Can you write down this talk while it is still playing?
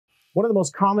One of the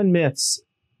most common myths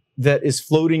that is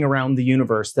floating around the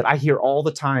universe that I hear all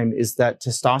the time is that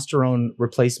testosterone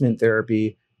replacement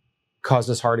therapy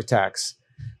causes heart attacks.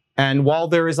 And while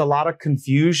there is a lot of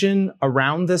confusion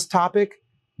around this topic,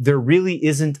 there really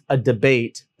isn't a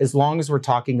debate as long as we're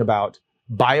talking about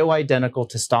bioidentical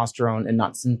testosterone and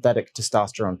not synthetic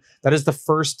testosterone. That is the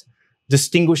first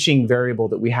distinguishing variable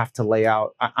that we have to lay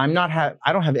out. I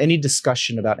don't have any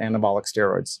discussion about anabolic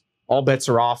steroids. All bets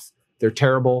are off. They're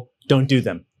terrible. Don't do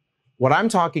them. What I'm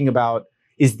talking about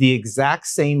is the exact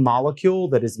same molecule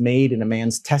that is made in a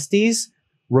man's testes,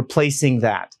 replacing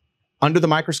that. Under the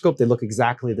microscope, they look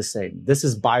exactly the same. This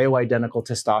is bioidentical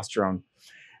testosterone.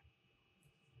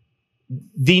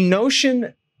 The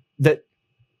notion that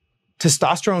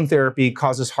testosterone therapy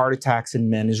causes heart attacks in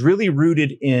men is really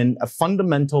rooted in a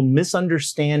fundamental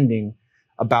misunderstanding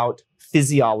about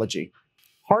physiology.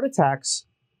 Heart attacks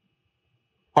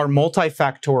are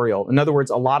multifactorial. In other words,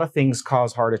 a lot of things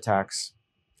cause heart attacks.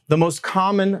 The most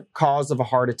common cause of a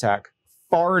heart attack,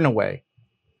 far and away,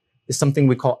 is something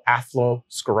we call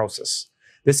atherosclerosis.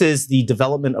 This is the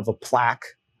development of a plaque,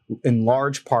 in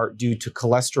large part due to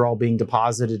cholesterol being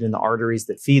deposited in the arteries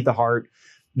that feed the heart,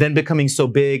 then becoming so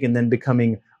big and then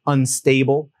becoming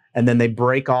unstable, and then they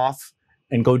break off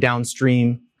and go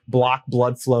downstream, block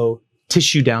blood flow,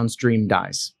 tissue downstream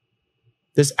dies.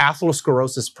 This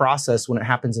atherosclerosis process, when it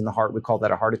happens in the heart, we call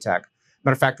that a heart attack.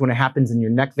 Matter of fact, when it happens in your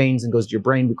neck veins and goes to your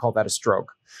brain, we call that a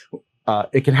stroke.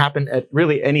 It can happen at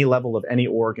really any level of any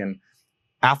organ.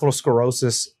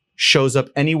 Atherosclerosis shows up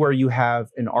anywhere you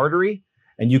have an artery,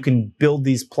 and you can build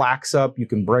these plaques up, you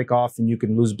can break off, and you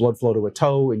can lose blood flow to a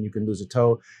toe, and you can lose a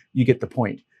toe. You get the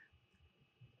point.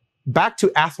 Back to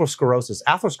atherosclerosis.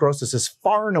 Atherosclerosis is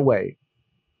far and away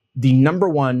the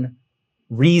 #1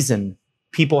 reason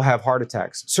people have heart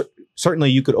attacks.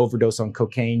 Certainly, you could overdose on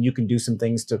cocaine. You can do some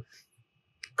things to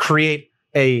create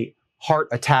a heart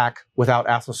attack without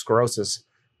atherosclerosis.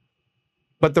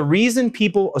 But the reason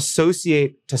people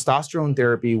associate testosterone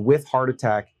therapy with heart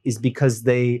attack is because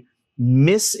they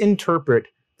misinterpret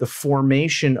the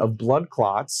formation of blood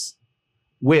clots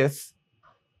with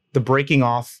the breaking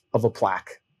off of a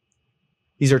plaque.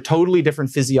 These are totally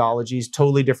different physiologies,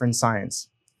 totally different science.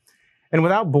 And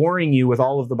without boring you with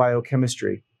all of the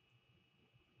biochemistry,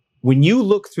 when you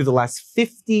look through the last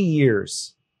 50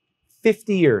 years,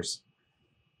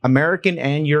 American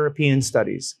and European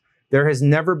studies, there has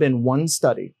never been one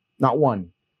study, not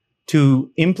one,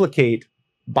 to implicate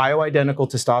bioidentical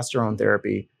testosterone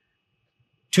therapy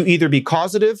to either be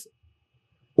causative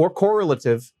or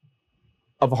correlative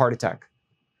of a heart attack.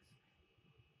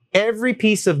 Every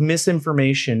piece of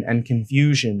misinformation and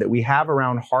confusion that we have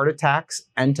around heart attacks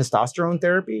and testosterone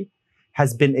therapy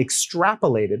has been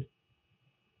extrapolated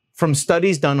from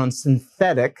studies done on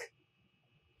synthetic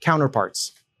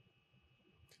counterparts.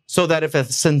 So that if a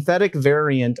synthetic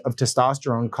variant of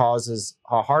testosterone causes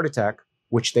a heart attack,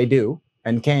 which they do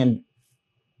and can,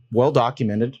 well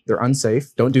documented, they're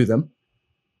unsafe, don't do them.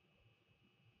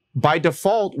 By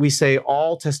default, we say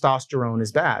all testosterone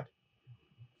is bad.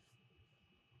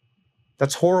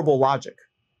 That's horrible logic.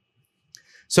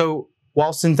 So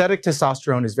while synthetic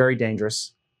testosterone is very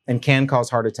dangerous and can cause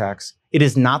heart attacks, it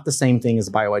is not the same thing as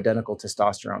bioidentical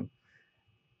testosterone.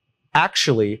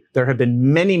 Actually, there have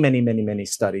been many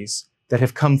studies that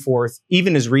have come forth,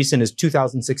 even as recent as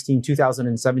 2016,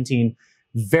 2017,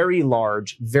 very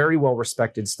large, very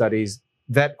well-respected studies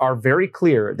that are very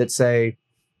clear that say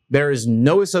there is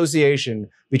no association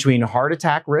between heart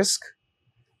attack risk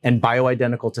and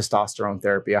bioidentical testosterone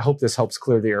therapy. I hope this helps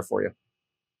clear the air for you.